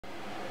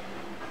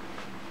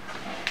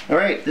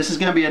Alright, this is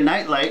going to be a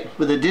night light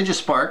with a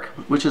Digispark,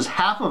 which is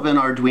half of an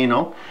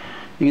Arduino.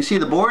 You can see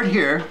the board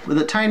here with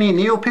a tiny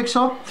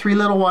Neopixel, 3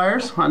 little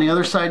wires. On the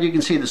other side you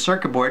can see the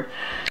circuit board.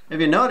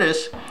 If you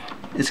notice,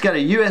 it's got a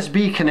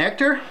USB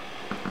connector.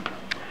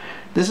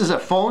 This is a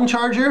phone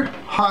charger,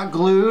 hot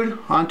glued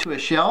onto a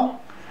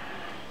shell.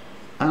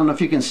 I don't know if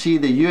you can see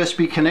the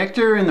USB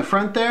connector in the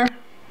front there.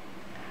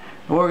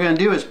 What we're going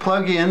to do is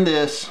plug in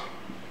this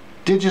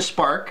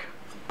Digispark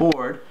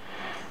board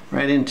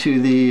right into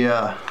the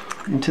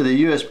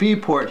USB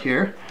port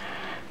here.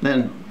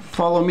 Then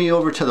follow me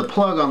over to the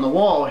plug on the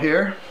wall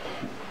here,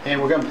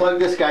 and we're going to plug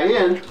this guy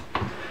in,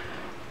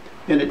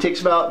 and it takes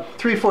about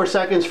 3-4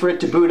 seconds for it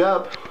to boot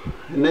up,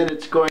 and then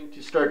it's going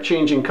to start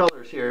changing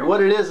colors here. And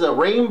what it is, a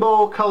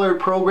rainbow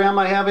colored program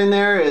I have in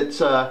there.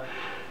 It's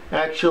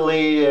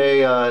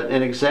actually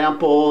an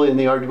example in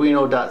the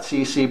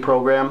arduino.cc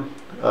program.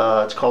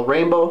 It's called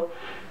Rainbow,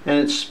 and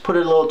it's put a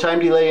little time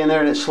delay in there,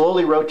 and it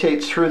slowly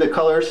rotates through the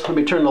colors. Let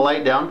me turn the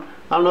light down.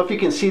 I don't know if you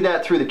can see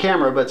that through the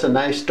camera, but it's a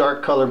nice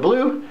dark color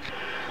blue,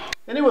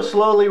 and it will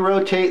slowly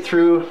rotate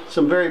through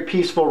some very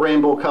peaceful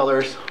rainbow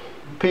colors: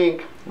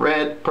 pink,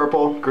 red,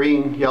 purple,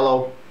 green,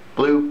 yellow,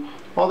 blue,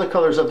 all the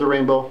colors of the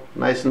rainbow,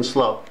 nice and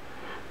slow.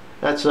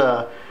 That's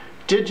a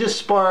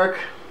Digispark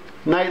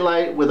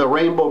nightlight with a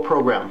rainbow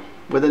program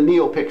with a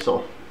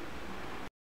Neopixel.